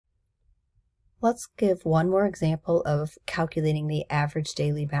Let's give one more example of calculating the average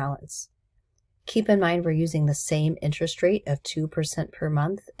daily balance. Keep in mind we're using the same interest rate of 2% per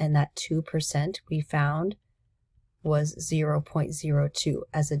month, and that 2% we found was 0.02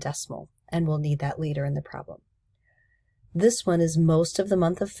 as a decimal, and we'll need that later in the problem. This one is most of the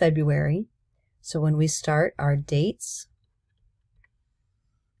month of February, so when we start our dates,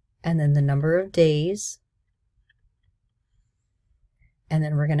 and then the number of days, and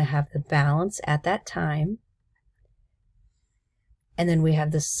then we're going to have the balance at that time, and then we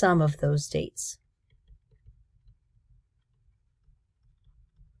have the sum of those dates.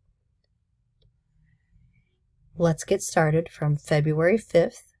 Let's get started from February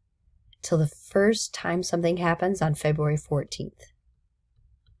 5th till the first time something happens on February 14th.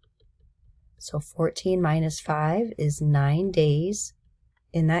 So 14 minus 5 is 9 days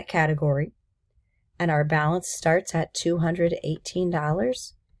in that category, and our balance starts at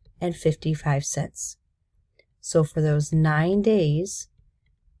 $218.55. So for those 9 days,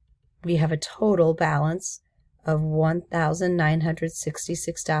 we have a total balance of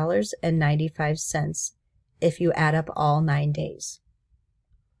 $1,966.95 if you add up all 9 days.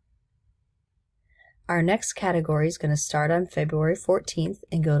 Our next category is going to start on February 14th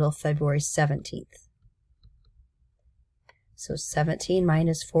and go till February 17th. So 17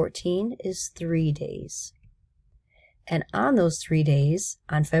 minus 14 is 3 days. And on those 3 days,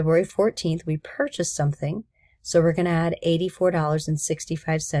 on February 14th, we purchased something, so we're going to add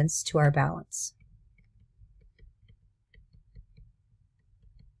 $84.65 to our balance.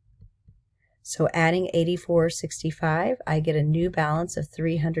 So adding $84.65, I get a new balance of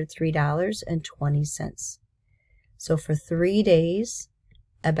 $303.20. So for 3 days,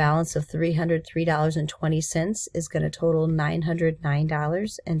 a balance of $303.20 is going to total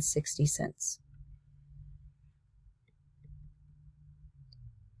 $909.60.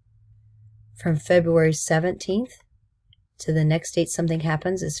 From February 17th to the next date something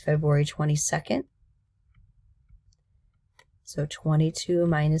happens is February 22nd. So 22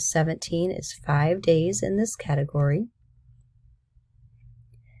 minus 17 is 5 days in this category.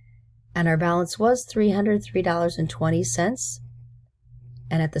 And our balance was $303.20.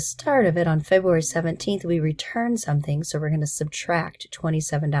 And at the start of it, on February 17th, we returned something, so we're going to subtract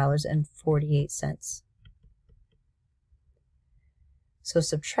 $27.48. So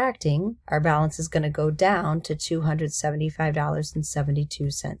subtracting, our balance is going to go down to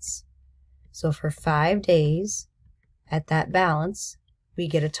 $275.72. So for 5 days, at that balance, we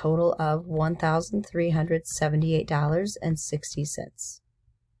get a total of $1,378.60.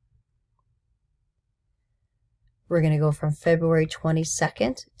 We're going to go from February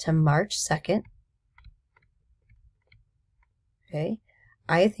 22nd to March 2nd. Okay,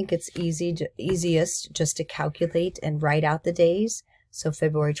 I think it's easiest just to calculate and write out the days. So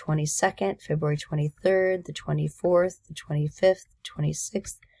February 22nd, February 23rd, the 24th, the 25th, the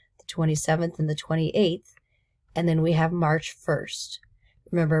 26th, the 27th, and the 28th. And then we have March 1st.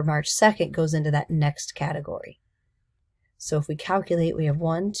 Remember, March 2nd goes into that next category. So if we calculate, we have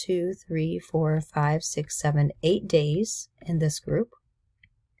 1, 2, 3, 4, 5, 6, 7, 8 days in this group.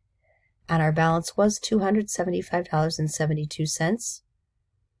 And our balance was $275.72.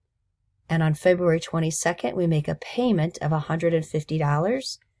 And on February 22nd, we make a payment of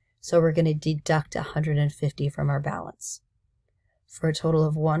 $150. So we're going to deduct $150 from our balance for a total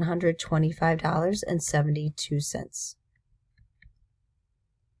of $125.72.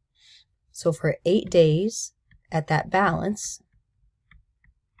 So for 8 days, at that balance,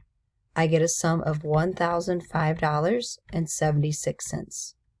 I get a sum of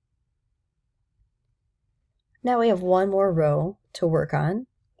 $1,005.76. Now we have one more row to work on,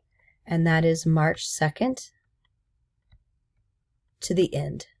 and that is March 2nd to the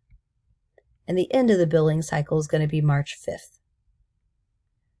end. And the end of the billing cycle is going to be March 5th.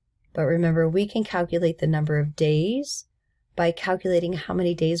 But remember, we can calculate the number of days by calculating how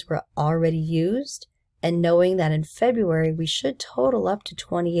many days were already used, and knowing that in February we should total up to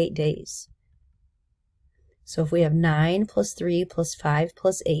 28 days. So if we have 9 plus 3 plus 5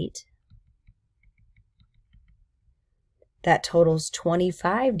 plus 8, that totals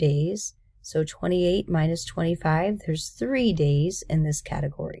 25 days. So 28 minus 25, there's 3 days in this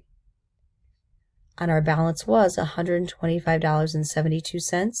category. And our balance was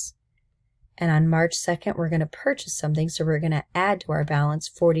 $125.72. And on March 2nd, we're going to purchase something, so we're going to add to our balance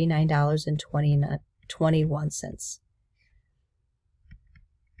 $49.21.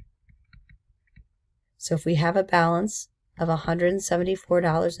 So if we have a balance of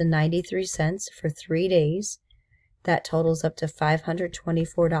 $174.93 for 3 days, that totals up to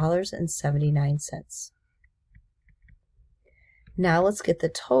 $524.79. Now let's get the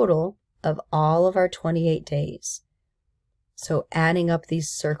total of all of our 28 days. So adding up these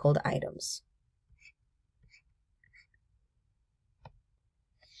circled items.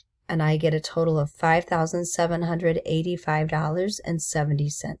 And I get a total of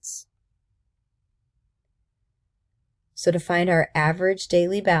 $5,785.70. So to find our average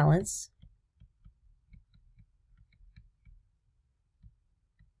daily balance,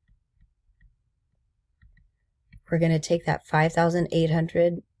 we're going to take that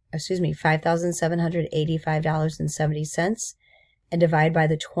 $5,785.70 and divide by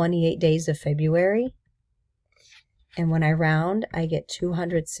the 28 days of February. And when I round, I get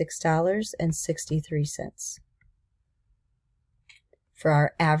 $206.63 for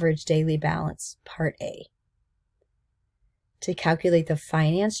our average daily balance, Part A. To calculate the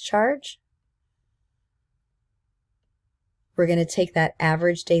finance charge, we're going to take that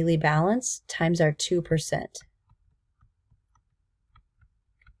average daily balance times our 2%.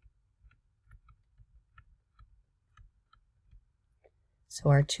 So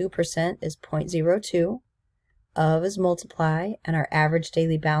our 2% is 0.02. Of is multiply, and our average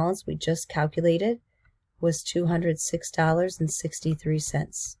daily balance we just calculated was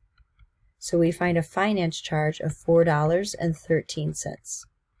 $206.63. So we find a finance charge of $4.13.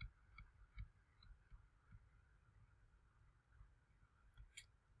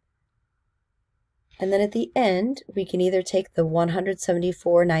 And then at the end, we can either take the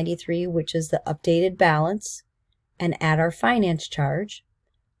 $174.93, which is the updated balance, and add our finance charge,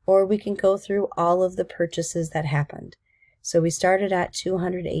 or we can go through all of the purchases that happened. So we started at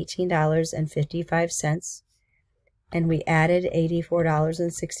 $218.55, and we added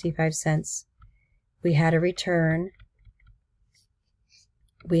 $84.65. We had a return,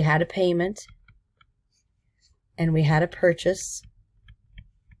 we had a payment, and we had a purchase,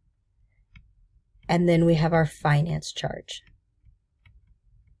 and then we have our finance charge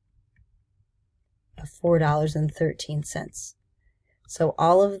of $4.13. So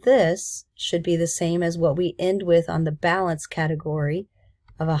all of this should be the same as what we end with on the balance category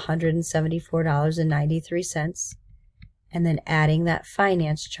of $174.93, and then adding that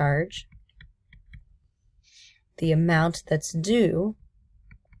finance charge, the amount that's due,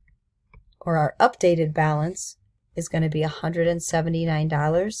 or our updated balance, is going to be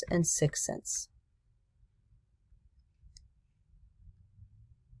 $179.06.